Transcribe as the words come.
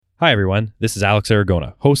Hi, everyone. This is Alex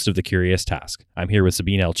Aragona, host of The Curious Task. I'm here with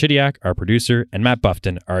Sabine L. Chidiak, our producer, and Matt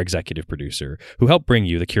Buffton, our executive producer, who help bring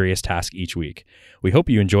you The Curious Task each week. We hope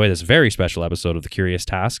you enjoy this very special episode of The Curious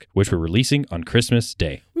Task, which we're releasing on Christmas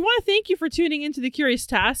Day. We want to thank you for tuning into The Curious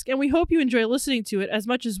Task, and we hope you enjoy listening to it as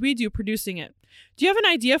much as we do producing it. Do you have an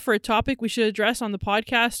idea for a topic we should address on the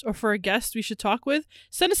podcast or for a guest we should talk with?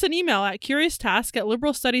 Send us an email at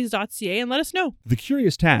curioustask@liberalstudies.ca and let us know. The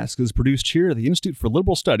Curious Task is produced here at the Institute for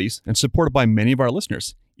Liberal Studies and supported by many of our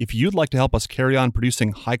listeners. If you'd like to help us carry on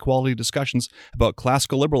producing high-quality discussions about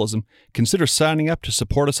classical liberalism, consider signing up to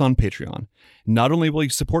support us on Patreon. Not only will you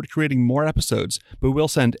support creating more episodes, but we'll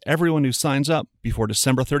send everyone who signs up before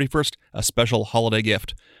December 31st a special holiday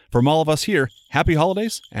gift. From all of us here, happy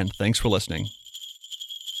holidays, and thanks for listening.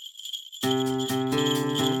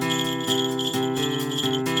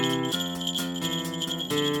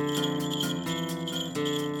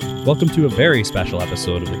 Welcome to a very special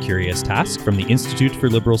episode of The Curious Task from the Institute for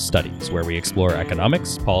Liberal Studies, where we explore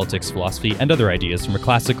economics, politics, philosophy, and other ideas from a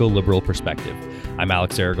classical liberal perspective. I'm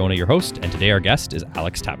Alex Aragona, your host, and today our guest is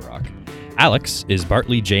Alex Tabarrok. Alex is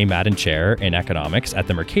Bartley J. Madden Chair in Economics at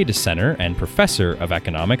the Mercatus Center and Professor of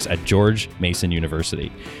Economics at George Mason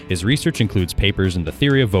University. His research includes papers in the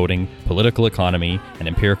theory of voting, political economy, and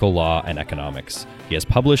empirical law and economics. He has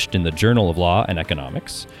published in the Journal of Law and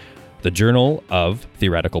Economics, the Journal of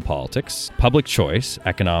Theoretical Politics, Public Choice,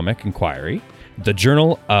 Economic Inquiry, the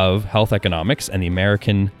Journal of Health Economics, and the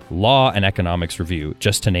American Law and Economics Review,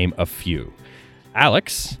 just to name a few.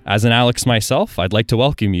 Alex, as an Alex myself, I'd like to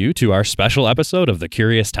welcome you to our special episode of The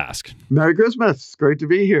Curious Task. Merry Christmas. Great to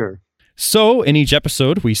be here. So, in each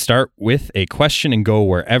episode, we start with a question and go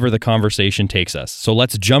wherever the conversation takes us. So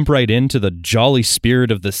let's jump right into the jolly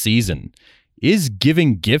spirit of the season. Is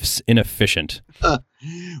giving gifts inefficient?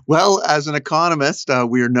 Well, as an economist,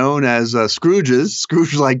 we are known as Scrooges,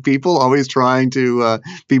 Scrooge-like people, always trying to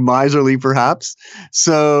be miserly, perhaps.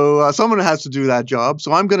 So someone has to do that job.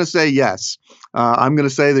 So I'm going to say yes. I'm going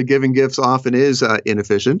to say that giving gifts often is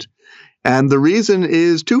inefficient. And the reason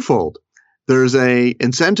is twofold. There's a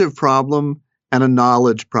incentive problem and a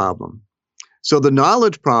knowledge problem. So the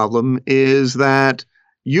knowledge problem is that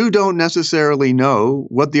you don't necessarily know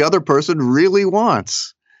what the other person really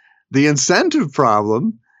wants. The incentive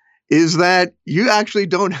problem is that you actually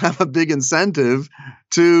don't have a big incentive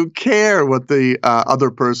to care what the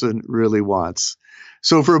other person really wants.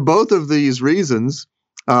 So for both of these reasons,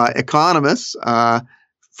 economists,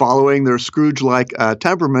 following their Scrooge-like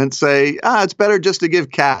temperament, say, it's better just to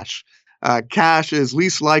give cash. Cash is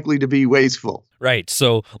least likely to be wasteful. Right.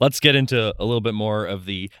 So let's get into a little bit more of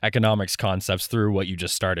the economics concepts through what you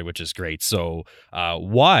just started, which is great. So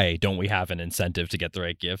why don't we have an incentive to get the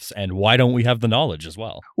right gifts, and why don't we have the knowledge as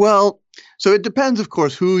well? Well, so it depends, of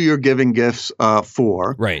course, who you're giving gifts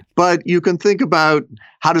for. Right. But you can think about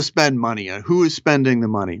how to spend money and who is spending the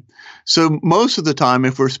money. So most of the time,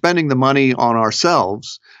 if we're spending the money on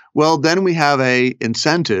ourselves, well, then we have a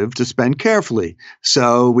incentive to spend carefully.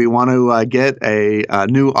 So we want to get a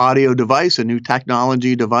new audio device, a new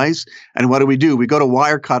technology device. And what do? We go to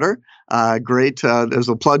Wirecutter. Great. There's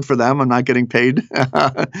a plug for them. I'm not getting paid.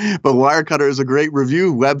 But Wirecutter is a great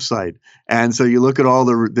review website. And so you look at all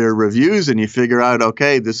their reviews and you figure out,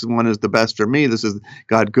 okay, this one is the best for me. This has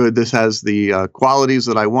got good. This has the qualities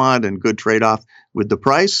that I want and good trade-off with the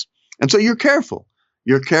price. And so you're careful.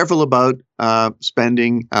 You're careful about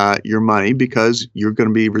spending your money because you're going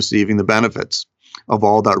to be receiving the benefits of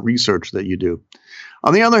all that research that you do.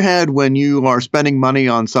 On the other hand, when you are spending money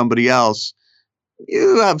on somebody else,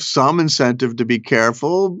 you have some incentive to be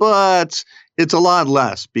careful, but it's a lot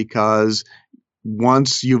less because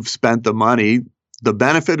once you've spent the money, the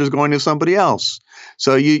benefit is going to somebody else.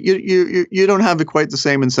 So you don't have quite the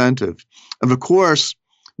same incentive. And of course,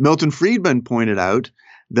 Milton Friedman pointed out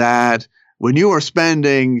that when you are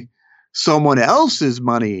spending someone else's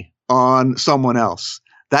money on someone else,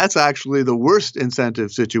 that's actually the worst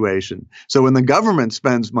incentive situation. So when the government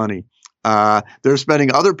spends money, they're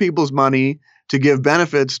spending other people's money to give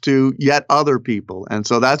benefits to yet other people. And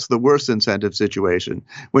so that's the worst incentive situation.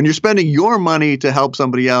 When you're spending your money to help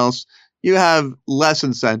somebody else, you have less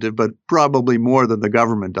incentive, but probably more than the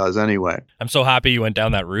government does anyway. I'm so happy you went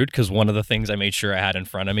down that route, because one of the things I made sure I had in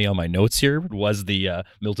front of me on my notes here was the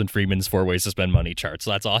Milton Friedman's 4 Ways to Spend Money chart.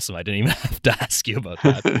 So that's awesome. I didn't even have to ask you about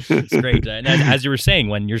that. It's great. And as you were saying,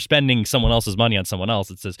 when you're spending someone else's money on someone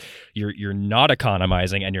else, it says you're not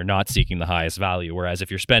economizing and you're not seeking the highest value. Whereas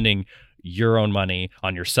if you're spending your own money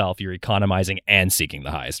on yourself, you're economizing and seeking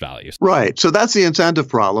the highest values. Right. So that's the incentive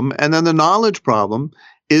problem. And then the knowledge problem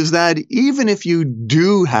is that even if you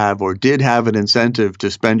do have or did have an incentive to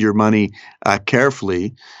spend your money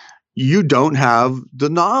carefully, you don't have the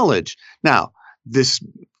knowledge. Now,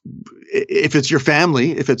 if it's your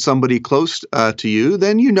family, if it's somebody close to you,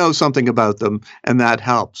 then you know something about them, and that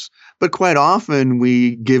helps. But quite often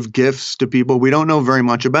we give gifts to people we don't know very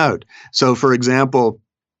much about. So, for example,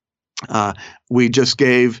 we just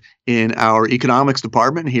gave in our economics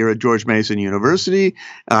department here at George Mason University.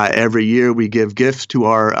 Every year we give gifts to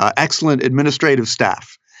our excellent administrative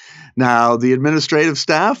staff. Now, the administrative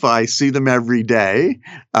staff, I see them every day.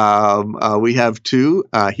 We have two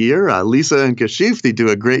here, Lisa and Kashif. They do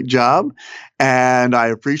a great job, and I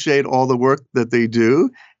appreciate all the work that they do.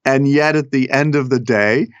 And yet at the end of the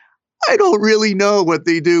day, I don't really know what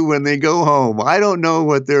they do when they go home. I don't know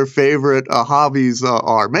what their favorite hobbies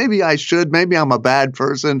are. Maybe I should. Maybe I'm a bad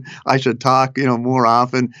person. I should talk, more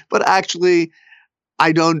often. But actually,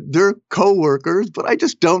 I don't. They're coworkers, but I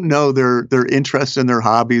just don't know their interests and their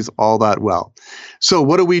hobbies all that well. So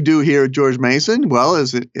what do we do here at George Mason? Well,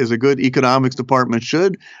 as a good economics department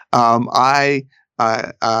should, I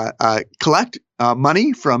collect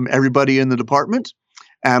money from everybody in the department.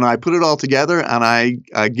 And I put it all together, and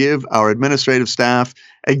I give our administrative staff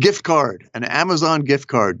a gift card, an Amazon gift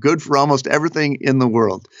card, good for almost everything in the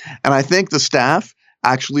world. And I think the staff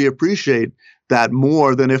actually appreciate that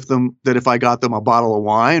more than if I got them a bottle of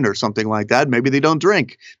wine or something like that. Maybe they don't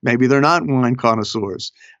drink. Maybe they're not wine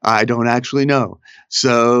connoisseurs. I don't actually know.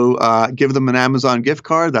 So give them an Amazon gift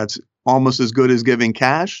card. That's almost as good as giving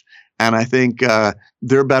cash. And I think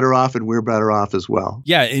they're better off, and we're better off as well.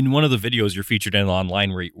 Yeah, in one of the videos you're featured in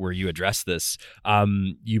online where you address this,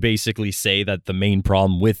 you basically say that the main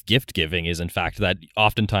problem with gift giving is, in fact, that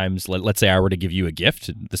oftentimes, let's say I were to give you a gift.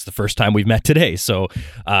 This is the first time we've met today. So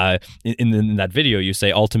in that video, you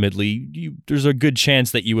say ultimately there's a good chance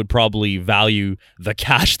that you would probably value the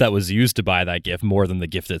cash that was used to buy that gift more than the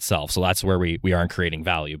gift itself. So that's where we aren't creating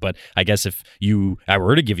value. But I guess if I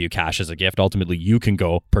were to give you cash as a gift, ultimately you can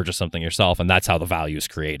go purchase something yourself, and that's how the value is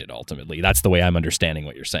created ultimately. That's the way I'm understanding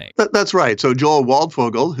what you're saying. That's right. So Joel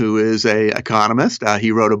Waldfogel, who is an economist,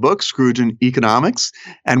 he wrote a book, Scrooge in Economics,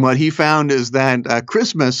 and what he found is that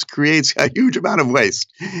Christmas creates a huge amount of waste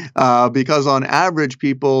because on average,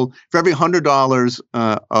 people, for every $100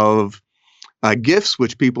 of gifts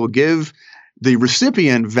which people give, the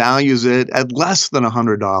recipient values it at less than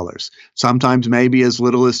 $100, sometimes maybe as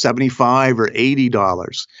little as $75 or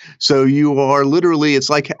 $80. So you are literally,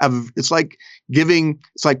 it's like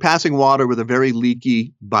passing water with a very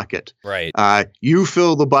leaky bucket. Right. You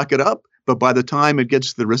fill the bucket up, but by the time it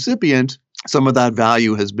gets to the recipient, some of that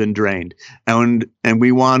value has been drained. And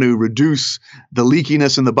we want to reduce the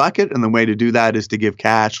leakiness in the bucket, and the way to do that is to give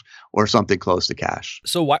cash or something close to cash.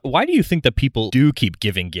 So why do you think that people do keep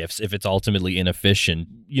giving gifts if it's ultimately inefficient?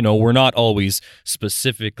 We're not always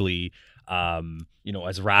specifically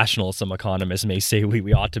as rational as some economists may say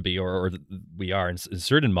we ought to be, or we are in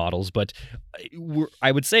certain models, but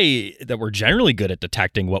I would say that we're generally good at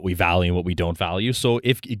detecting what we value and what we don't value. So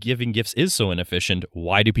if giving gifts is so inefficient,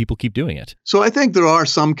 why do people keep doing it? So I think there are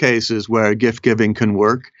some cases where gift giving can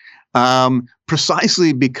work,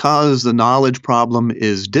 precisely because the knowledge problem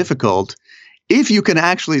is difficult. If you can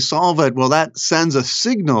actually solve it, well, that sends a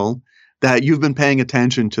signal that you've been paying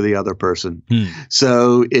attention to the other person.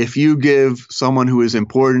 So if you give someone who is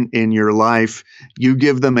important in your life, you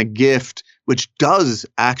give them a gift which does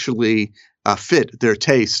actually fit their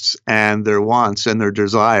tastes and their wants and their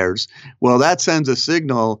desires, well, that sends a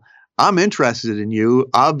signal. I'm interested in you.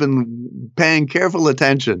 I've been paying careful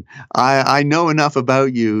attention. I know enough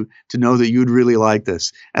about you to know that you'd really like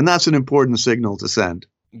this. And that's an important signal to send.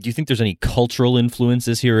 Do you think there's any cultural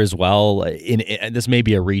influences here as well? This may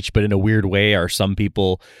be a reach, but in a weird way, are some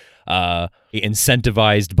people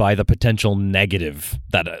incentivized by the potential negative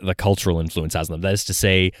that the cultural influence has on them? That is to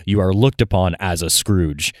say, you are looked upon as a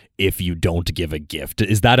Scrooge if you don't give a gift.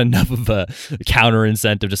 Is that enough of a counter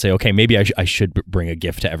incentive to say, okay, maybe I should bring a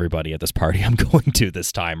gift to everybody at this party I'm going to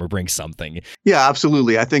this time, or bring something? Yeah,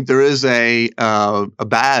 absolutely. I think there is a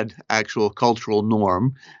bad actual cultural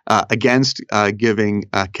norm against giving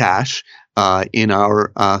cash in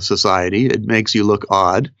our society. It makes you look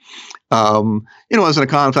odd. As an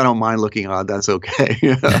economist, I don't mind looking odd. That's okay.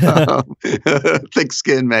 Thick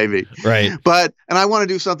skin, maybe. Right. And I want to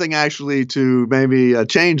do something actually to maybe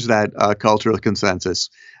change that cultural consensus.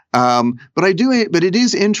 But it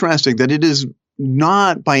is interesting that it is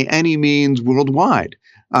not by any means worldwide.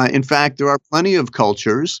 In fact, there are plenty of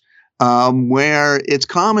cultures where it's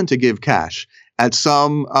common to give cash at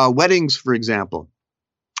some weddings, for example.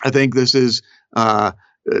 I think this is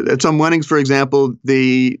at some weddings, for example,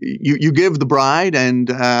 you give the bride and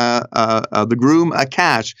the groom a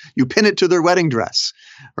cash. You pin it to their wedding dress,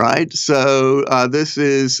 right? So this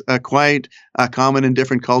is quite common in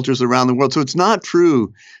different cultures around the world. So it's not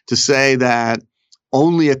true to say that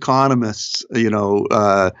only economists,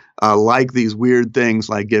 like these weird things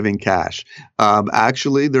like giving cash.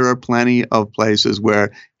 Actually, there are plenty of places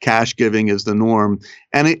where cash giving is the norm,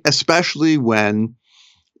 and especially when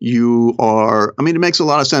you are, it makes a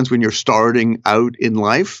lot of sense when you're starting out in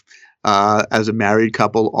life, as a married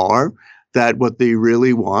couple are, that what they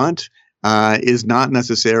really want is not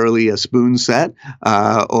necessarily a spoon set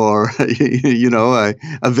or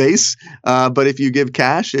a vase. But if you give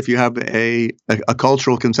cash, if you have a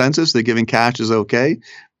cultural consensus that giving cash is okay,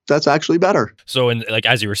 that's actually better. So,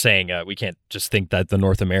 as you were saying, we can't just think that the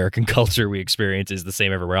North American culture we experience is the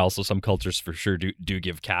same everywhere else. So some cultures for sure do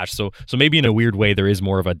give cash. So maybe in a weird way, there is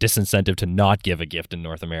more of a disincentive to not give a gift in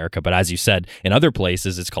North America. But as you said, in other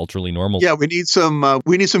places, it's culturally normal. Yeah, we need some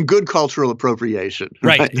good cultural appropriation.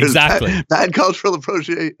 Right, exactly. Bad cultural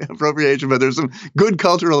appropriation, but there's some good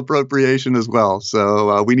cultural appropriation as well.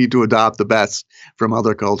 So we need to adopt the best from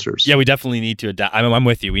other cultures. Yeah, we definitely need to adapt. I'm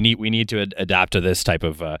with you. We need to adapt to this type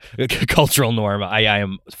of cultural norm. I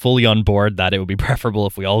am fully on board that it would be preferable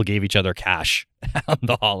if we all gave each other cash on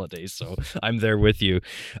the holidays. So I'm there with you.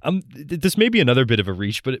 This may be another bit of a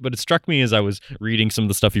reach, but it struck me as I was reading some of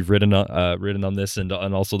the stuff you've written on this, and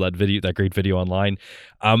also that great video online.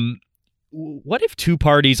 What if two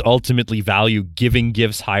parties ultimately value giving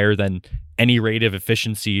gifts higher than any rate of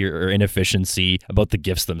efficiency or inefficiency about the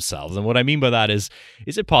gifts themselves? And what I mean by that is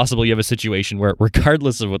it possible you have a situation where,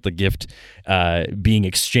 regardless of what the gift being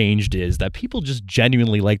exchanged is, that people just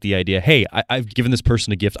genuinely like the idea, hey, I've given this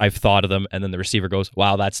person a gift, I've thought of them, and then the receiver goes,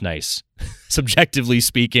 wow, that's nice. Subjectively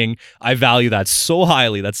speaking, I value that so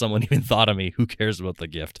highly that someone even thought of me. Who cares about the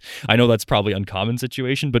gift? I know that's probably an uncommon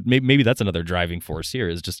situation, but maybe that's another driving force here.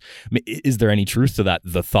 Is there any truth to that,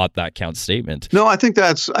 the thought that counts statement? No, I think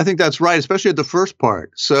that's right, especially at the first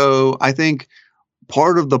part. So I think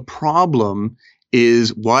part of the problem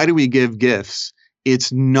is, why do we give gifts?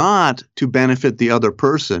 It's not to benefit the other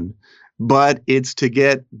person, but it's to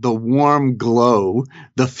get the warm glow,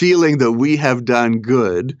 the feeling that we have done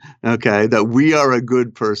good, okay, that we are a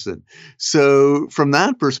good person. So from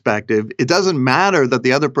that perspective, it doesn't matter that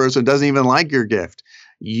the other person doesn't even like your gift.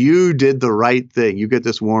 You did the right thing. You get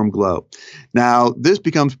this warm glow. Now, this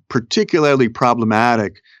becomes particularly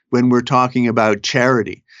problematic when we're talking about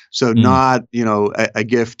charity. So not, a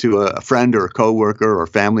gift to a friend or a coworker or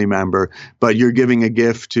family member, but you're giving a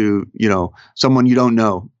gift to, someone you don't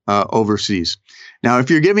know overseas. Now, if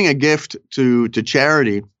you're giving a gift to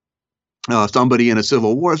charity, somebody in a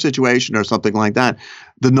civil war situation or something like that,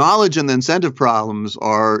 the knowledge and the incentive problems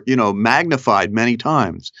are, magnified many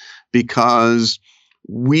times, because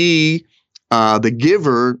we, the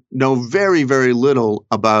giver, know very, very little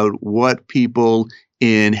about what people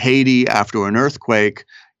in Haiti after an earthquake,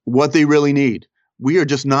 what they really need. We are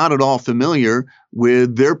just not at all familiar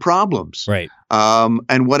with their problems, right?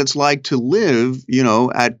 And what it's like to live,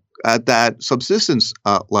 at that subsistence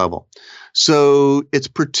level. So it's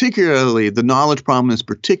the knowledge problem is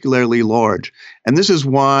particularly large, and this is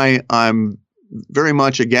why I'm very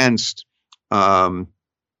much against,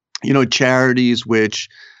 charities which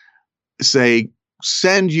say,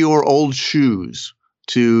 send your old shoes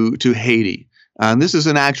to Haiti. And this is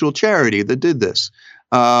an actual charity that did this.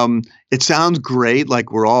 It sounds great,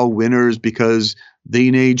 like we're all winners because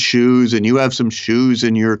they need shoes and you have some shoes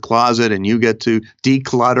in your closet and you get to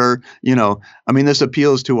declutter. This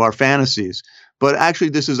appeals to our fantasies. But actually,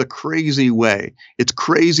 this is a crazy way. It's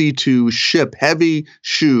crazy to ship heavy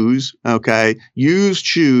shoes, okay, used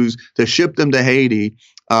shoes, to ship them to Haiti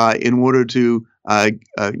in order to,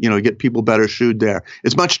 get people better shoed there.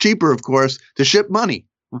 It's much cheaper, of course, to ship money.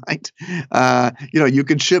 Right. You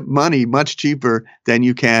can ship money much cheaper than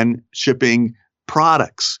you can shipping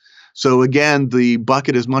products. So again, the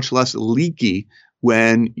bucket is much less leaky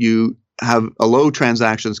when you have a low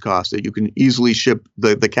transactions cost that you can easily ship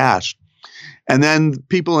the cash. And then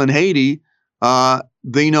people in Haiti,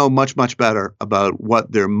 they know much, much better about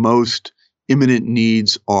what their most imminent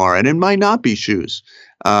needs are. And it might not be shoes.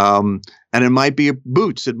 And it might be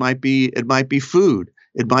boots. It might be food.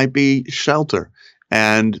 It might be shelter.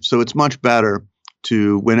 And so it's much better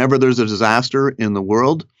to, whenever there's a disaster in the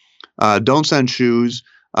world, don't send shoes,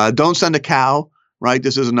 don't send a cow, right?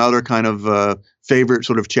 This is another kind of favorite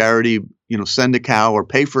sort of charity, send a cow or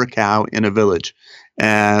pay for a cow in a village,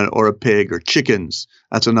 or a pig or chickens.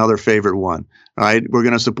 That's another favorite one, right? We're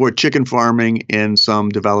going to support chicken farming in some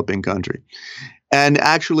developing country. And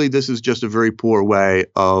actually, this is just a very poor way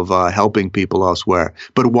of helping people elsewhere.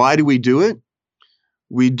 But why do we do it?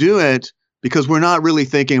 We do it because we're not really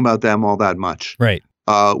thinking about them all that much. Right.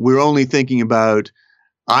 We're only thinking about,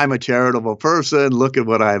 I'm a charitable person. Look at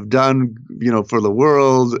what I've done, for the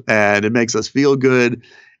world, and it makes us feel good.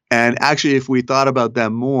 And actually, if we thought about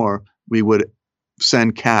them more, we would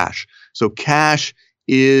send cash. So cash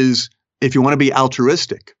is, if you want to be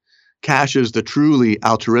altruistic, cash is the truly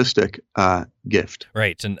altruistic gift.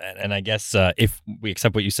 Right. And I guess if we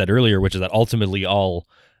accept what you said earlier, which is that ultimately all,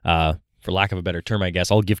 for lack of a better term, I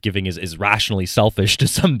guess, all gift giving is rationally selfish to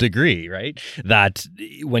some degree, right? That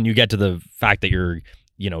when you get to the fact that you're,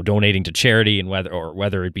 donating to charity, and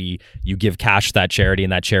whether it be you give cash to that charity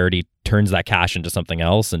and that charity turns that cash into something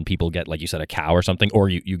else and people get, like you said, a cow or something, or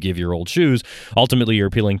you give your old shoes, ultimately you're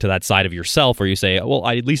appealing to that side of yourself where you say, well,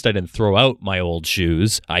 at least I didn't throw out my old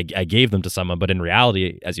shoes. I gave them to someone, but in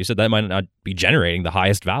reality, as you said, that might not be generating the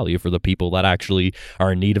highest value for the people that actually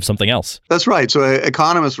are in need of something else. That's right. So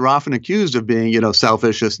economists are often accused of being,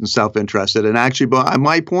 selfish and self-interested. And actually, but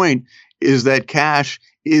my point is that cash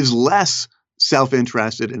is less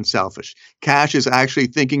self-interested and selfish. Cash is actually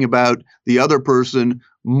thinking about the other person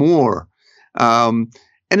more. And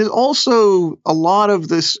it's also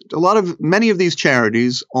many of these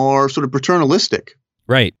charities are sort of paternalistic.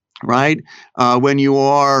 Right. Right. When you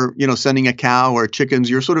are, sending a cow or chickens,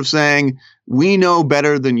 you're sort of saying, we know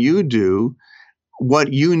better than you do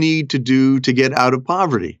what you need to do to get out of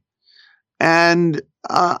poverty. And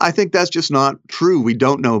I think that's just not true. We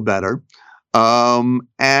don't know better.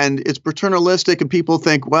 And it's paternalistic, and people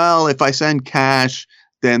think, well, if I send cash,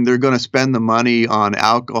 then they're going to spend the money on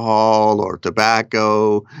alcohol or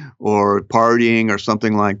tobacco or partying or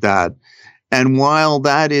something like that. And while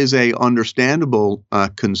that is a understandable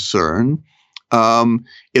concern,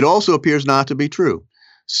 it also appears not to be true.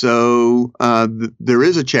 So there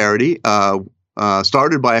is a charity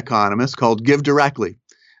started by economists called Give Directly.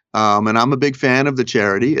 And I'm a big fan of the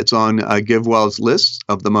charity. It's on GiveWell's list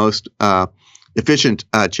of the most efficient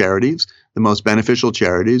charities, the most beneficial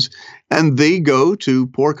charities. And they go to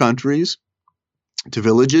poor countries, to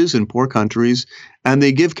villages in poor countries, and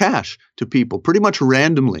they give cash to people pretty much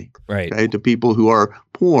randomly, right? Okay, to people who are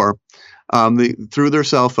poor. Through their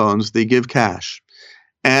cell phones, they give cash.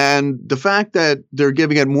 And the fact that they're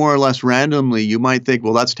giving it more or less randomly, you might think,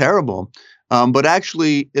 well, that's terrible. But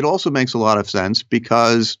actually, it also makes a lot of sense,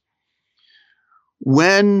 because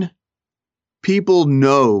when people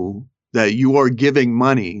know that you are giving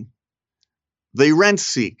money, they rent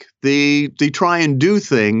seek. They try and do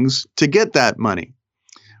things to get that money,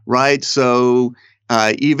 right? So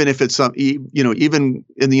even if it's even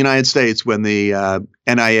in the United States, when the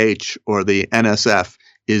NIH or the NSF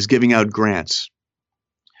is giving out grants,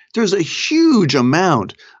 there's a huge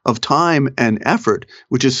amount of time and effort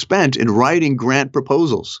which is spent in writing grant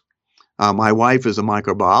proposals. My wife is a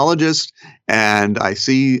microbiologist, and I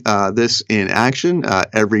see this in action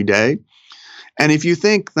every day. And if you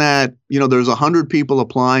think that, there's 100 people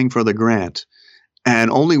applying for the grant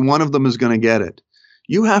and only one of them is going to get it,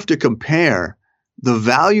 you have to compare the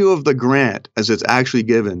value of the grant as it's actually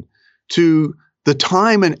given to the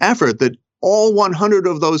time and effort that all 100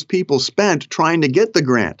 of those people spent trying to get the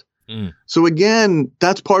grant. So again,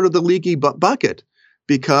 that's part of the leaky bucket,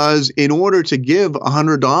 because in order to give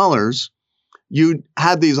 $100, you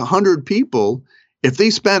had these 100 people. If they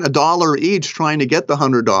spent $1 each trying to get the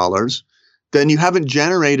 $100, then you haven't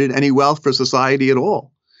generated any wealth for society at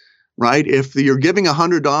all, right? If you're giving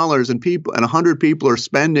 $100 and 100 people are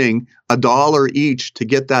spending $1 each to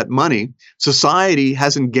get that money, society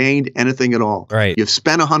hasn't gained anything at all. Right. You've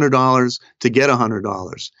spent $100 to get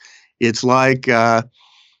 $100. It's like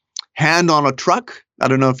hand on a truck. I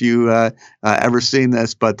don't know if you ever seen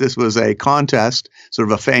this, but this was a contest,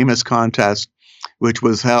 sort of a famous contest, which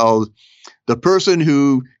was held. The person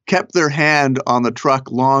who kept their hand on the truck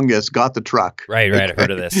longest got the truck. Right. I've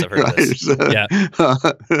heard of this. So, yeah.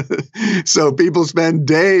 So people spend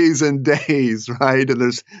days and days, right? And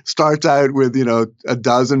there's starts out with, a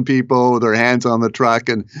dozen people with their hands on the truck,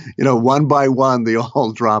 and, one by one, they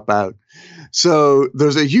all drop out. So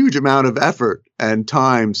there's a huge amount of effort and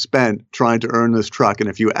time spent trying to earn this truck. And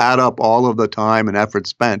if you add up all of the time and effort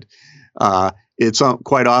spent, it's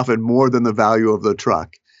quite often more than the value of the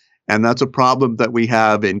truck. And that's a problem that we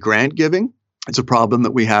have in grant giving. It's a problem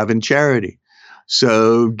that we have in charity.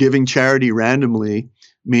 So giving charity randomly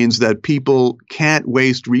means that people can't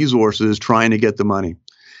waste resources trying to get the money.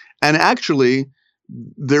 And actually,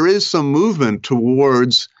 there is some movement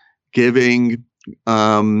towards giving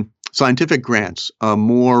scientific grants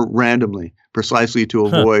more randomly. precisely to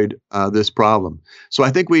avoid this problem. So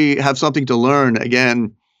I think we have something to learn.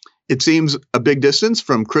 Again, it seems a big distance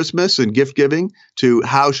from Christmas and gift giving to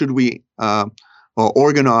how should we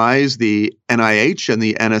organize the NIH and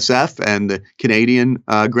the NSF and the Canadian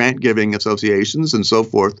grant giving associations and so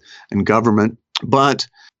forth and government. But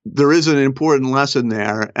there is an important lesson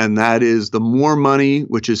there, and that is the more money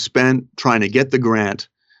which is spent trying to get the grant,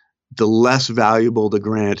 the less valuable the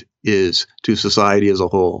grant is to society as a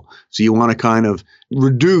whole. So you want to kind of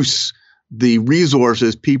reduce the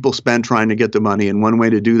resources people spend trying to get the money. And one way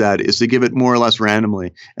to do that is to give it more or less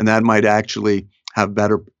randomly. And that might actually have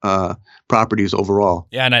better properties overall.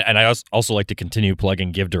 Yeah, and I also like to continue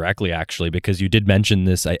plugging Give Directly, actually, because you did mention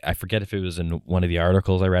this. I forget if it was in one of the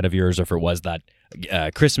articles I read of yours or if it was that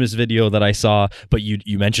Christmas video that I saw, but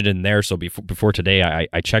you mentioned it in there. So before today,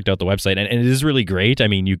 I checked out the website, and it is really great. I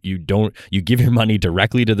mean, you give your money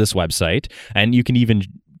directly to this website, and you can even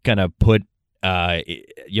kind of put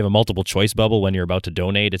you have a multiple choice bubble when you're about to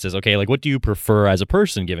donate. It says, okay, like, what do you prefer as a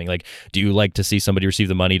person giving? Like, do you like to see somebody receive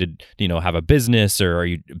the money to, have a business, or are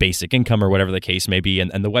you basic income, or whatever the case may be?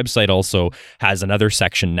 And the website also has another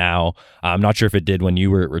section now. I'm not sure if it did when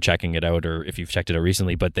you were checking it out, or if you've checked it out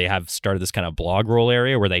recently, but they have started this kind of blog roll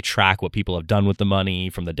area where they track what people have done with the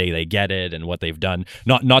money from the day they get it and what they've done.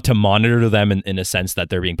 Not to monitor them in a sense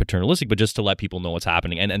that they're being paternalistic, but just to let people know what's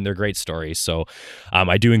happening. And they're great stories. So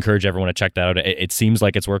I do encourage everyone to check that out. It seems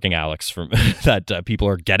like it's working, Alex, from that people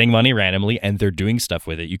are getting money randomly and they're doing stuff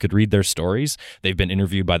with it. You could read their stories. They've been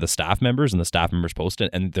interviewed by the staff members, and the staff members post it,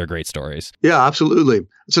 and they're great stories. Yeah, absolutely.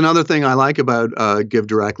 It's another thing I like about Give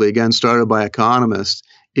Directly, again, started by economists,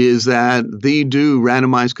 is that they do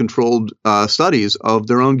randomized controlled studies of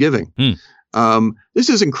their own giving. This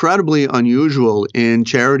is incredibly unusual in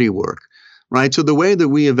charity work. Right. So the way that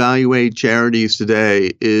we evaluate charities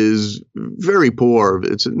today is very poor.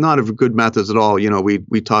 It's not a good methods at all.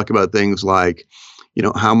 We talk about things like,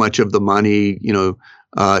 how much of the money,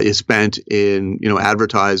 is spent in,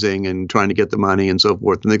 advertising and trying to get the money and so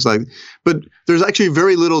forth and things like that. But there's actually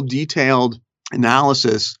very little detailed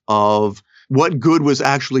analysis of what good was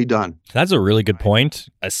actually done. That's a really good point.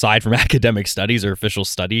 Aside from academic studies or official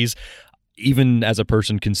studies, even as a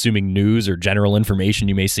person consuming news or general information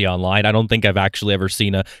you may see online, I don't think I've actually ever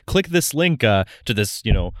seen click this link to this,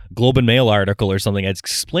 Globe and Mail article or something that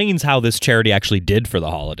explains how this charity actually did for the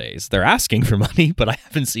holidays. They're asking for money, but I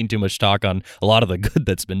haven't seen too much talk on a lot of the good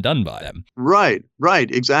that's been done by them. Right,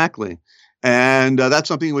 exactly. And that's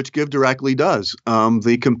something which Give Directly does.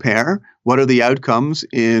 They compare what are the outcomes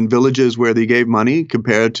in villages where they gave money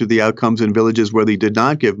compared to the outcomes in villages where they did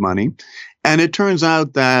not give money. And it turns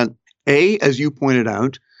out that as you pointed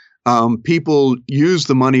out, people use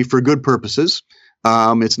the money for good purposes.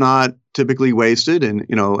 It's not typically wasted in,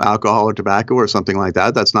 alcohol or tobacco or something like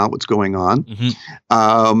that. That's not what's going on.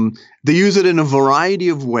 Mm-hmm. They use it in a variety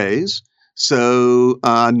of ways. So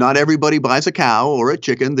not everybody buys a cow or a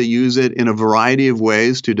chicken. They use it in a variety of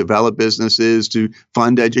ways to develop businesses, to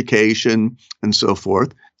fund education, and so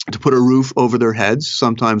forth, to put a roof over their heads,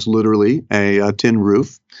 sometimes literally a tin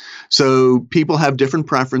roof. So people have different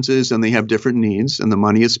preferences and they have different needs, and the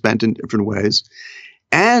money is spent in different ways.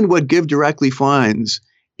 And what Give Directly finds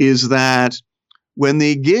is that when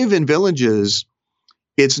they give in villages,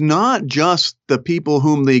 it's not just the people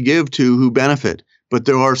whom they give to who benefit, but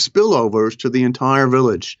there are spillovers to the entire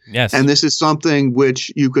village. Yes. And this is something which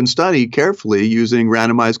you can study carefully using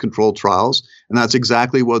randomized controlled trials, and that's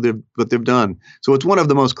exactly what they've done. So it's one of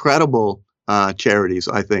the most credible charities,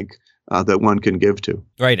 I think, that one can give to.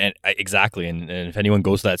 Right, and exactly. And if anyone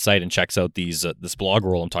goes to that site and checks out this blog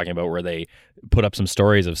roll I'm talking about, where they put up some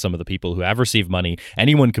stories of some of the people who have received money,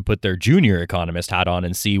 anyone could put their junior economist hat on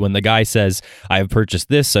and see when the guy says, I have purchased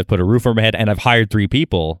this, I've put a roof over my head, and I've hired 3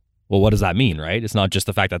 people. Well, what does that mean, right? It's not just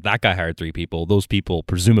the fact that guy hired 3 people. Those people,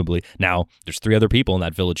 presumably, now there's 3 other people in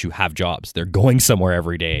that village who have jobs. They're going somewhere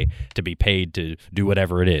every day to be paid to do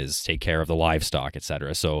whatever it is, take care of the livestock,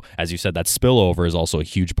 etc. So, as you said, that spillover is also a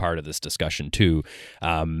huge part of this discussion too.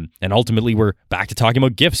 And ultimately, we're back to talking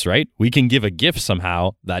about gifts, right? We can give a gift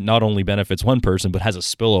somehow that not only benefits one person, but has a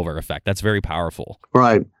spillover effect. That's very powerful.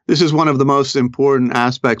 Right. This is one of the most important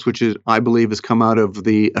aspects, which is, I believe, has come out of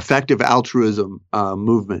the effective altruism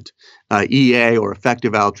movement. EA, or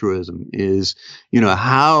effective altruism, is,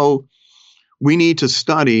 how we need to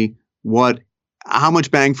study how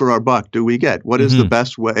much bang for our buck do we get? What is the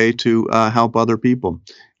best way to help other people?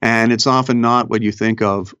 And it's often not what you think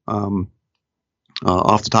of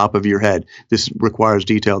off the top of your head. This requires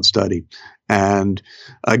detailed study. And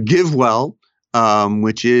GiveWell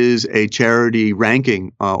which is a charity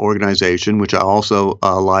ranking organization, which I also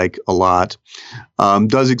like a lot,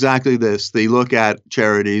 does exactly this. They look at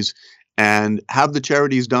charities and have the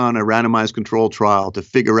charities done a randomized controlled trial to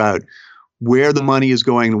figure out where the money is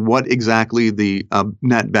going and what exactly the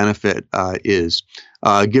net benefit is.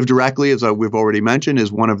 Give Directly, as we've already mentioned,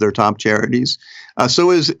 is one of their top charities.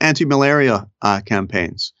 So is anti-malaria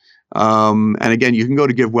campaigns. And again, you can go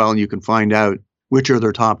to GiveWell and you can find out which are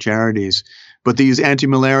their top charities. But these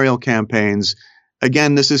anti-malarial campaigns,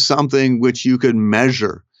 again, this is something which you can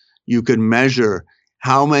measure. You can measure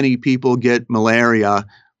how many people get malaria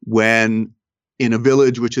when in a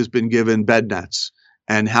village which has been given bed nets,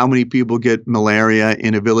 and how many people get malaria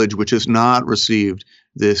in a village which has not received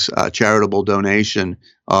this charitable donation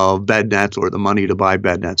of bed nets or the money to buy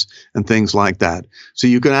bed nets and things like that. So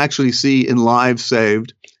you can actually see in lives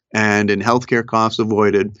saved and in healthcare costs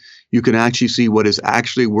avoided, you can actually see what is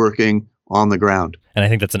actually working on the ground. And I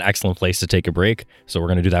think that's an excellent place to take a break. So we're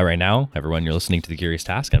going to do that right now. Everyone, you're listening to The Curious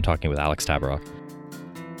Task. I'm talking with Alex Tabarrok.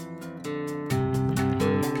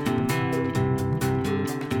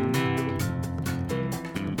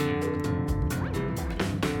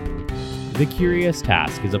 The Curious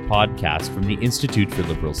Task is a podcast from the Institute for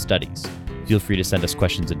Liberal Studies. Feel free to send us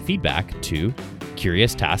questions and feedback to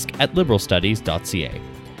curioustask@liberalstudies.ca.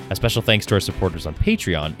 A special thanks to our supporters on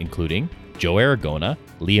Patreon, including Joe Aragona,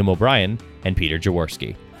 Liam O'Brien, and Peter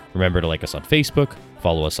Jaworski. Remember to like us on Facebook,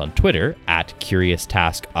 follow us on Twitter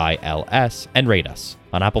 @CuriousTaskILS, and rate us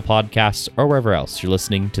on Apple Podcasts or wherever else you're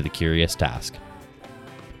listening to The Curious Task.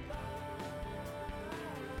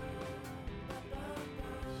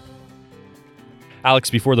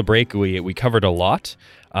 Alex, before the break, we covered a lot.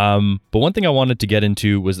 But one thing I wanted to get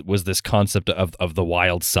into was this concept of the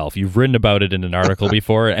wild self. You've written about it in an article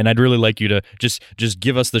before, and I'd really like you to just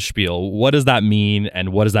give us the spiel. What does that mean, and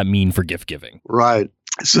what does that mean for gift giving? Right.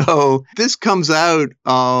 So this comes out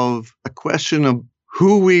of a question of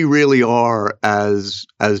who we really are as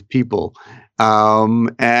people.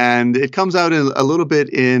 And it comes out a little bit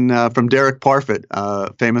from Derek Parfit,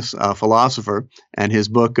 famous philosopher, and his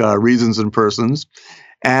book, Reasons and Persons.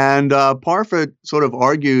 And Parfit sort of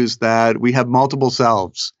argues that we have multiple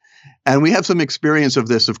selves. And we have some experience of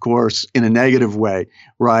this, of course, in a negative way,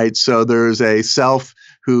 right? So there's a self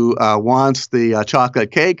who wants the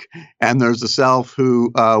chocolate cake, and there's a self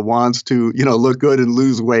who wants to, look good and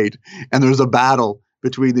lose weight. And there's a battle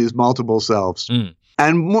between these multiple selves. Mm.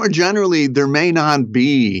 And more generally, there may not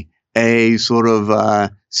be a sort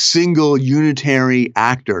of single unitary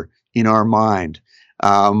actor in our mind.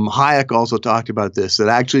 Hayek also talked about this, that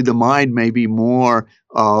actually the mind may be more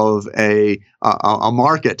of a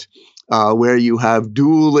market where you have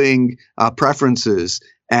dueling preferences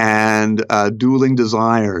and dueling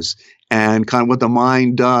desires. And kind of what the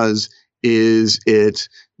mind does is it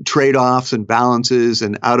trade-offs and balances,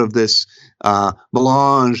 and out of this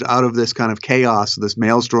melange, out of this kind of chaos, this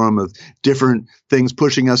maelstrom of different things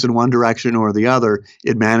pushing us in one direction or the other,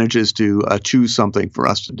 it manages to choose something for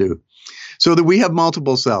us to do. So that we have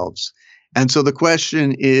multiple selves. And so the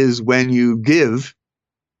question is, when you give,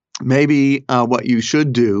 maybe what you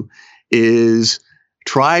should do is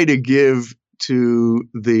try to give to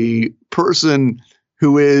the person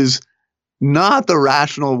who is not the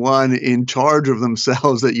rational one in charge of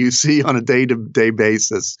themselves that you see on a day-to-day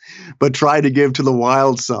basis, but try to give to the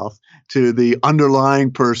wild self, to the underlying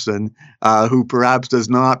person who perhaps does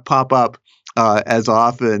not pop up as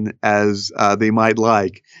often as they might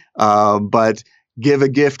like, but give a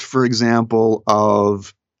gift, for example,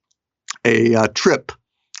 of a trip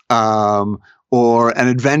or an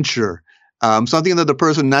adventure. Something that the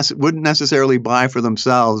person wouldn't necessarily buy for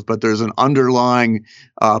themselves, but there's an underlying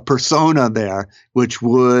persona there which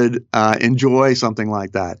would enjoy something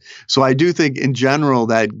like that. So I do think in general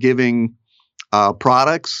that giving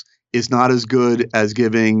products is not as good as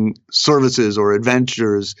giving services or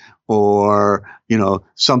adventures or,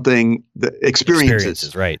 something,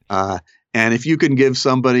 experiences. Right. And if you can give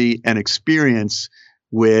somebody an experience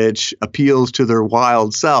which appeals to their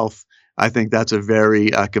wild self, I think that's a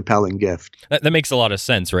very compelling gift. That makes a lot of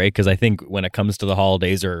sense, right? Because I think when it comes to the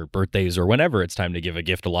holidays or birthdays or whenever it's time to give a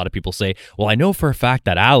gift, a lot of people say, well, I know for a fact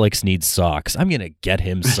that Alex needs socks. I'm going to get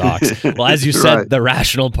him socks. Well, as you said, Right. The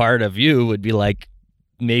rational part of you would be like,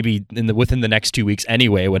 maybe within the next 2 weeks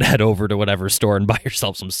anyway, would head over to whatever store and buy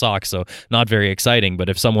yourself some socks. So not very exciting. But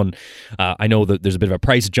if someone, I know that there's a bit of a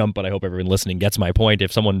price jump, but I hope everyone listening gets my point.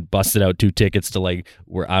 If someone busted out 2 tickets to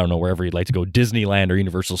wherever you'd like to go, Disneyland or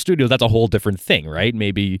Universal Studios, that's a whole different thing, right?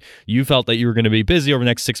 Maybe you felt that you were going to be busy over the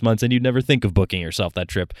next 6 months and you'd never think of booking yourself that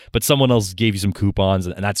trip, but someone else gave you some coupons,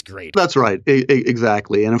 and that's great. That's right.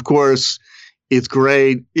 Exactly. And of course, It's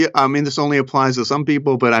great. Yeah, I mean, this only applies to some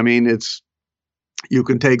people, but I mean, you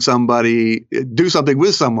can take somebody, do something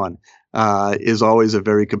with someone is always a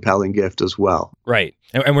very compelling gift as well. Right.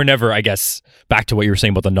 And we're never, I guess, back to what you were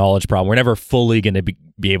saying about the knowledge problem, we're never fully going to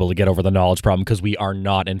be able to get over the knowledge problem because we are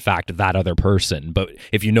not, in fact, that other person. But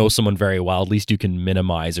if you know someone very well, at least you can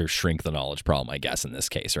minimize or shrink the knowledge problem, I guess, in this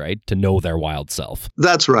case, right? To know their wild self.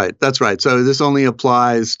 That's right. That's right. So this only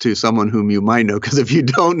applies to someone whom you might know, because if you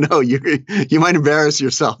don't know, you might embarrass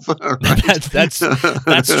yourself. Right?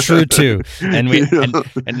 That's true too. And we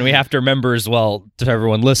and we have to remember as well, to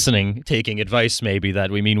everyone listening, taking advice maybe,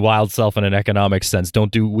 that we mean wild self in an economic sense.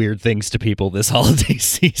 Don't do weird things to people this holiday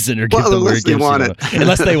season, or give them weird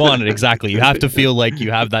gifts. Unless they want it, exactly. You have to feel like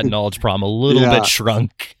you have that knowledge problem a little bit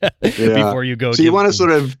shrunk before you go. So you want to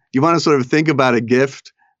sort of think about a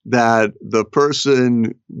gift that the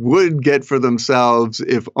person would get for themselves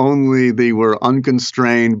if only they were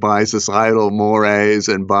unconstrained by societal mores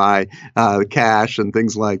and by cash and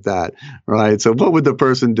things like that, right? So what would the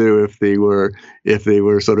person do if they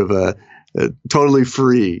were sort of a totally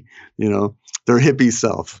free, their hippie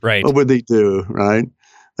self? Right. What would they do, right?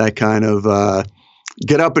 That kind of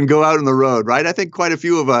get up and go out on the road, right? I think quite a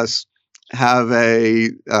few of us have a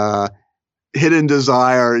hidden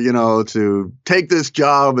desire, to take this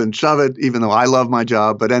job and shove it, even though I love my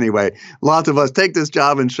job. But anyway, lots of us take this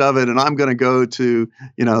job and shove it, and I'm going to go to,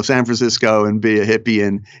 San Francisco and be a hippie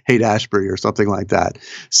in Haight-Ashbury or something like that.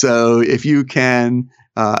 So if you can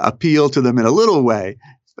appeal to them in a little way,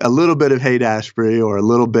 a little bit of Haight-Ashbury or a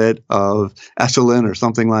little bit of Esalen or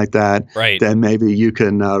something like that, right, then maybe you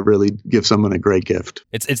can really give someone a great gift.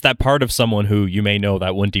 It's that part of someone who you may know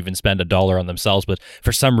that wouldn't even spend $1 on themselves, but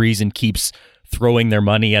for some reason keeps throwing their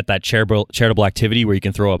money at that charitable activity where you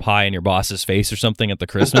can throw a pie in your boss's face or something at the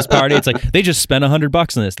Christmas party. It's like they just spent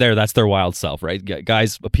 $100 on this. That's their wild self, right?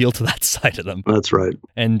 Guys, appeal to that side of them. That's right.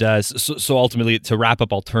 And so ultimately, to wrap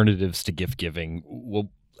up alternatives to gift giving,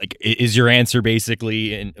 is your answer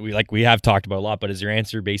basically, and we have talked about a lot, but is your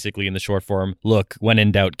answer basically in the short form, look, when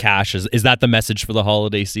in doubt, cash? Is that the message for the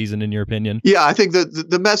holiday season, in your opinion? Yeah, I think that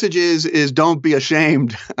the message is don't be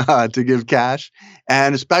ashamed to give cash,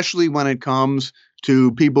 and especially when it comes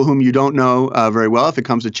to people whom you don't know very well. If it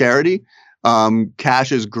comes to charity,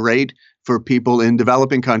 cash is great for people in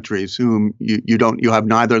developing countries whom you have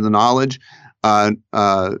neither the knowledge.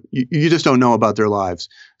 You just don't know about their lives.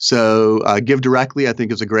 So Give Directly, I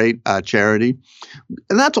think, is a great charity.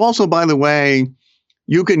 And that's also, by the way,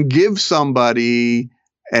 you can give somebody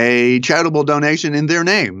a charitable donation in their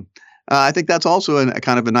name. I think that's also a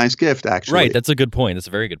kind of a nice gift, actually. Right. That's a good point. That's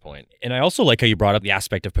a very good point. And I also like how you brought up the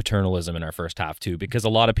aspect of paternalism in our first half, too, because a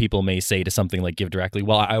lot of people may say to something like Give Directly,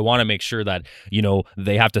 well, I want to make sure that,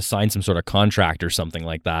 they have to sign some sort of contract or something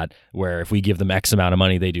like that, where if we give them X amount of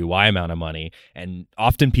money, they do Y amount of money. And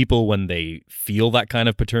often people, when they feel that kind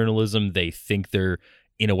of paternalism, they think they're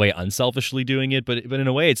in a way unselfishly doing it, but in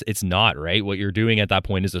a way it's not, right? What you're doing at that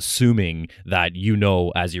point is assuming that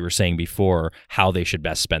as you were saying before, how they should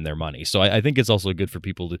best spend their money. So I think it's also good for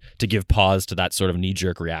people to give pause to that sort of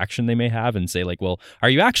knee-jerk reaction they may have and say like, well,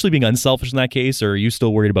 are you actually being unselfish in that case, or are you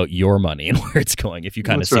still worried about your money and where it's going, if you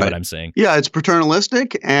kind of see what I'm saying? Yeah, it's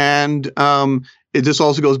paternalistic, and it just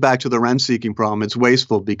also goes back to the rent-seeking problem. It's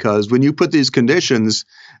wasteful because when you put these conditions,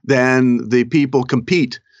 then the people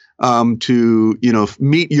compete to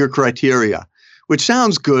meet your criteria, which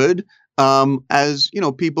sounds good. As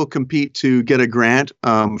people compete to get a grant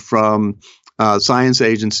from science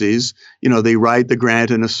agencies. They write the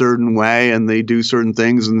grant in a certain way and they do certain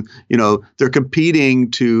things, and they're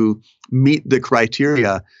competing to meet the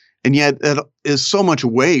criteria. And yet, it is so much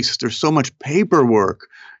waste. There's so much paperwork.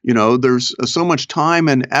 There's so much time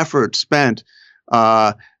and effort spent.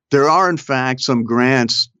 There are, in fact, some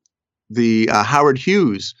grants. The Howard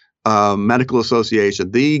Hughes Medical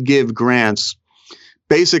Association, they give grants.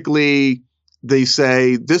 Basically, they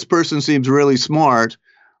say, this person seems really smart.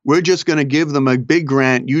 We're just going to give them a big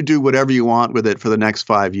grant. You do whatever you want with it for the next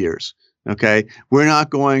 5 years. Okay. We're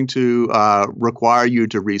not going to require you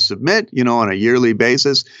to resubmit, on a yearly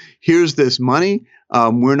basis. Here's this money.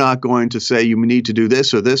 We're not going to say you need to do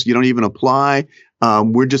this or this. You don't even apply.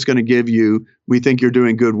 We're just going to give you, we think you're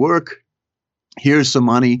doing good work. Here's some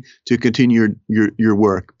money to continue your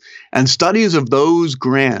work. And studies of those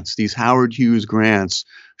grants, these Howard Hughes grants,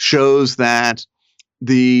 shows that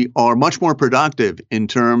they are much more productive in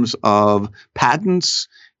terms of patents,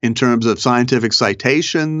 in terms of scientific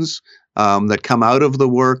citations that come out of the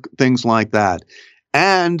work, things like that.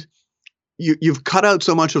 And you've cut out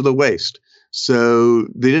so much of the waste. So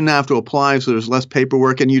they didn't have to apply, so there's less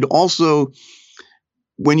paperwork. And you'd also,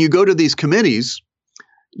 when you go to these committees,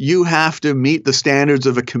 you have to meet the standards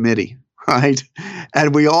of a committee, right?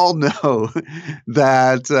 And we all know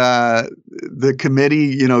that the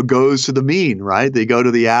committee, goes to the mean, right? They go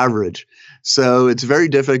to the average. So it's very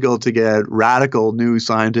difficult to get radical new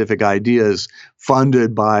scientific ideas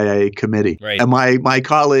funded by a committee. Right. And my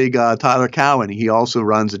colleague, Tyler Cowen, he also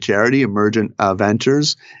runs a charity, Emergent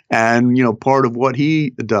Ventures. And, part of what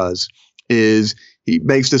he does is he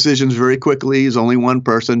makes decisions very quickly. He's only one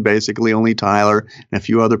person, basically only Tyler, and a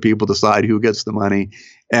few other people decide who gets the money.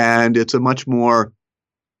 And it's a much more,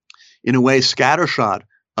 in a way, scattershot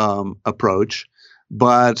approach,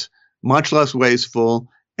 but much less wasteful.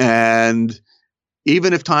 And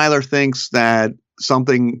even if Tyler thinks that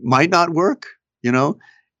something might not work,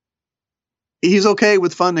 he's okay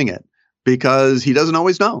with funding it because he doesn't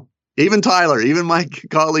always know. Even Tyler, even my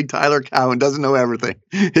colleague Tyler Cowen doesn't know everything.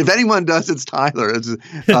 If anyone does, it's Tyler. As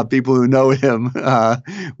people who know him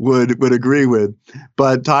would agree with.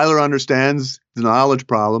 But Tyler understands the knowledge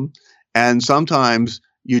problem, and sometimes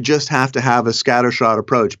you just have to have a scattershot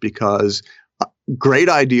approach because great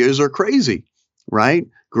ideas are crazy, right?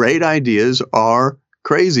 Great ideas are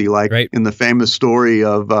crazy, like in the famous story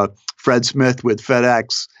of Fred Smith with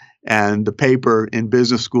FedEx and the paper in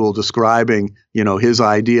business school describing, his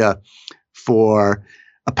idea for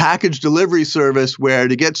a package delivery service where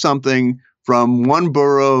to get something from one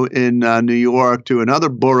borough in New York to another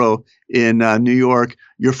borough in New York,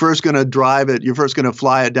 you're first going to drive it. You're first going to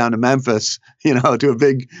fly it down to Memphis, to a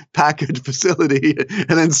big package facility and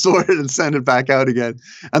then sort it and send it back out again.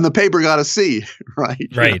 And the paper got a C, right?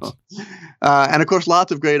 Right. And of course,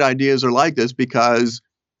 lots of great ideas are like this because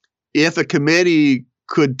if a committee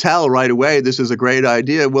could tell right away this is a great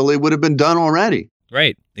idea, well, it would have been done already.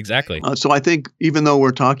 Right, exactly. So I think even though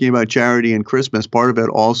we're talking about charity and Christmas, part of it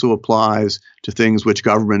also applies to things which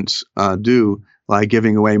governments do, like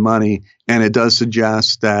giving away money. And it does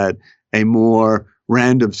suggest that a more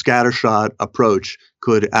random scattershot approach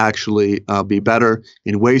could actually be better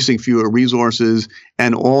in wasting fewer resources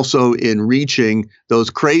and also in reaching those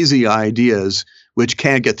crazy ideas which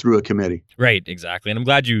can't get through a committee. Right, exactly. And I'm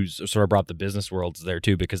glad you sort of brought the business worlds there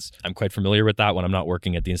too, because I'm quite familiar with that when I'm not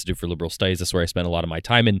working at the Institute for Liberal Studies. That's where I spend a lot of my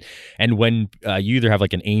time. And when you either have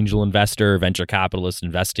like an angel investor, venture capitalist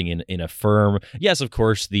investing in a firm, yes, of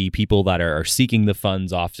course, the people that are seeking the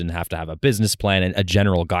funds often have to have a business plan and a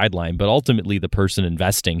general guideline, but ultimately the person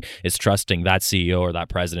investing is trusting that CEO or that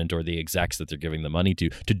president or the execs that they're giving the money to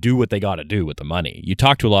do what they got to do with the money. You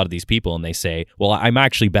talk to a lot of these people and they say, well, I'm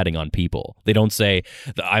actually betting on people. They don't say,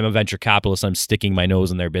 I'm a venture capitalist, I'm sticking my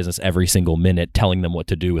nose in their business every single minute, telling them what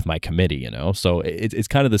to do with my committee, So it's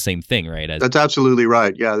kind of the same thing, right? That's absolutely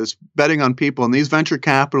right. Yeah, this betting on people. And these venture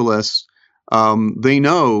capitalists, they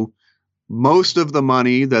know most of the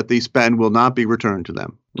money that they spend will not be returned to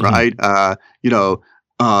them, right?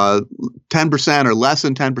 10% or less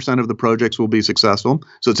than 10% of the projects will be successful.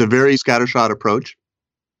 So it's a very scattershot approach.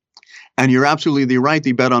 And you're absolutely right.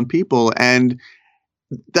 They bet on people. And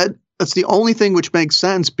that's the only thing which makes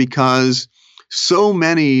sense because so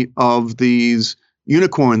many of these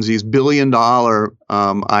unicorns, these billion-dollar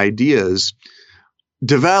ideas,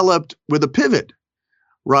 developed with a pivot,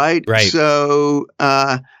 right? Right. So,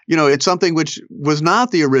 it's something which was not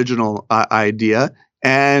the original idea,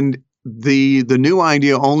 and the new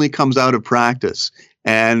idea only comes out of practice.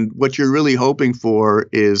 And what you're really hoping for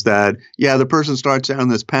is that, the person starts down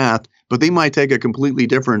this path, but they might take a completely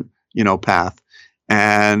different, path.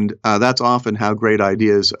 And that's often how great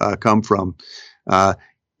ideas come from.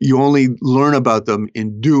 You only learn about them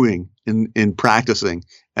in doing, in practicing,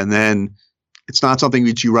 and then it's not something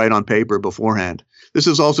that you write on paper beforehand. This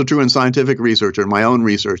is also true in scientific research or my own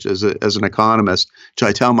research as an economist, which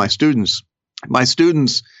I tell my students. My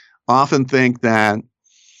students often think that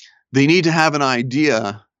they need to have an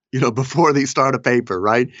idea, before they start a paper,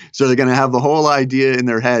 right? So they're going to have the whole idea in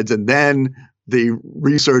their heads and then they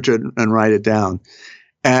research it and write it down.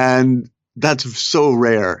 And that's so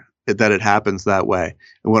rare that it happens that way.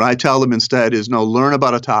 And what I tell them instead is, no, learn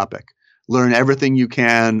about a topic. Learn everything you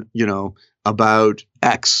can, about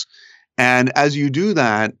X. And as you do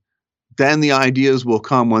that, then the ideas will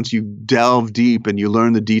come once you delve deep and you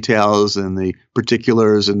learn the details and the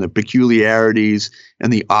particulars and the peculiarities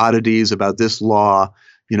and the oddities about this law,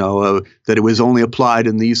 that it was only applied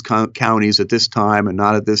in these counties at this time and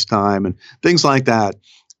not at this time and things like that.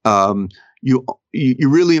 You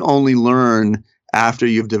really only learn after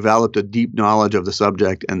you've developed a deep knowledge of the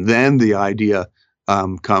subject, and then the idea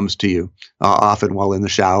comes to you, often while in the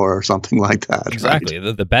shower or something like that. Exactly.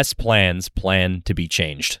 Right? The best plans plan to be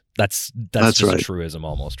changed. That's just right. A truism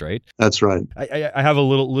almost, right? That's right. I have a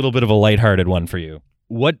little bit of a lighthearted one for you.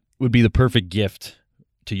 What would be the perfect gift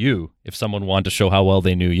to you if someone wanted to show how well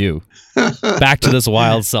they knew you? Back to this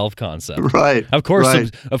wild self concept. Right. Of course,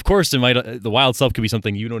 right. of course, it might. The wild self could be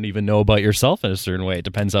something you don't even know about yourself in a certain way. It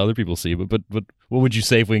depends how other people see you. But what would you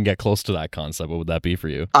say if we can get close to that concept? What would that be for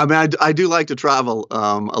you? I mean, I do like to travel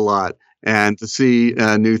a lot and to see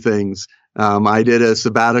new things. I did a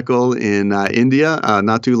sabbatical in India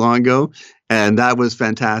not too long ago, and that was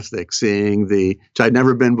fantastic, seeing which I'd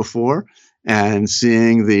never been before, and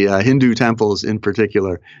seeing the Hindu temples in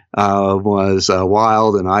particular was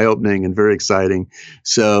wild and eye-opening and very exciting.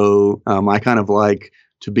 So I kind of like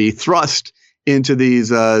to be thrust into these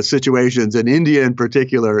situations, and India in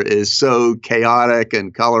particular is so chaotic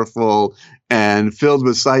and colorful and filled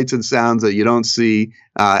with sights and sounds that you don't see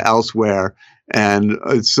elsewhere. And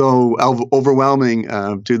it's so overwhelming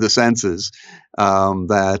to the senses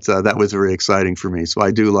that was very exciting for me. So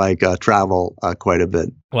I do like travel quite a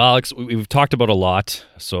bit. Well, Alex, we've talked about a lot,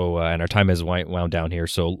 so and our time has wound down here.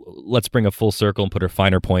 So let's bring a full circle and put a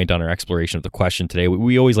finer point on our exploration of the question today.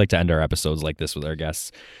 We always like to end our episodes like this with our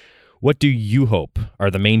guests. What do you hope are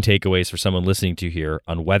the main takeaways for someone listening to here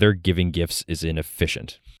on whether giving gifts is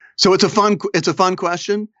inefficient? So it's a fun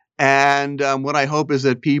question. And what I hope is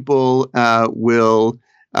that people will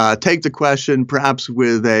take the question perhaps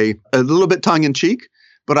with a little bit tongue in cheek.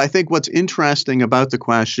 But I think what's interesting about the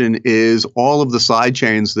question is all of the side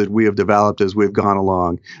chains that we have developed as we've gone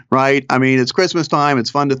along, right? I mean, it's Christmas time.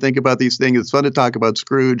 It's fun to think about these things. It's fun to talk about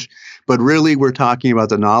Scrooge. But really, we're talking about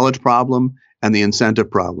the knowledge problem and the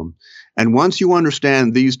incentive problem. And once you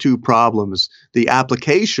understand these two problems, the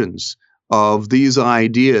applications of these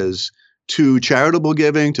ideas to charitable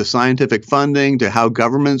giving, to scientific funding, to how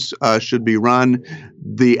governments should be run,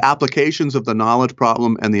 the applications of the knowledge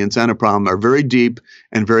problem and the incentive problem are very deep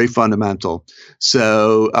and very fundamental.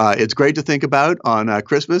 So it's great to think about on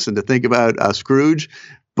Christmas and to think about Scrooge,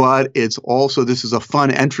 but it's also, this is a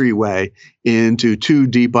fun entryway into two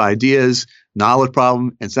deep ideas: knowledge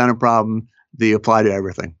problem, incentive problem. They apply to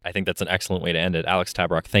everything. I think that's an excellent way to end it. Alex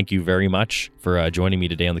Tabarrok, thank you very much for joining me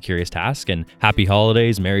today on The Curious Task, and happy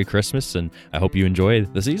holidays, Merry Christmas, and I hope you enjoy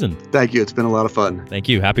the season. Thank you. It's been a lot of fun. Thank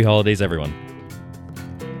you. Happy holidays, everyone.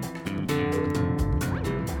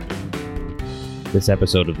 This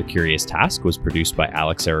episode of The Curious Task was produced by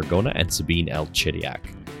Alex Aragona and Sabine L. Chidiak.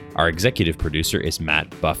 Our executive producer is Matt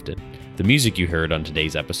Buffton. The music you heard on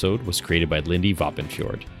today's episode was created by Lindy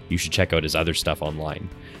Voppenfjord. You should check out his other stuff online.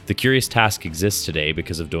 The Curious Task exists today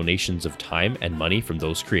because of donations of time and money from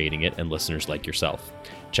those creating it and listeners like yourself.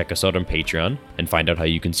 Check us out on Patreon and find out how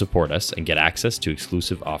you can support us and get access to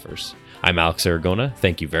exclusive offers. I'm Alex Aragona.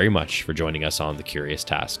 Thank you very much for joining us on The Curious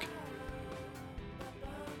Task.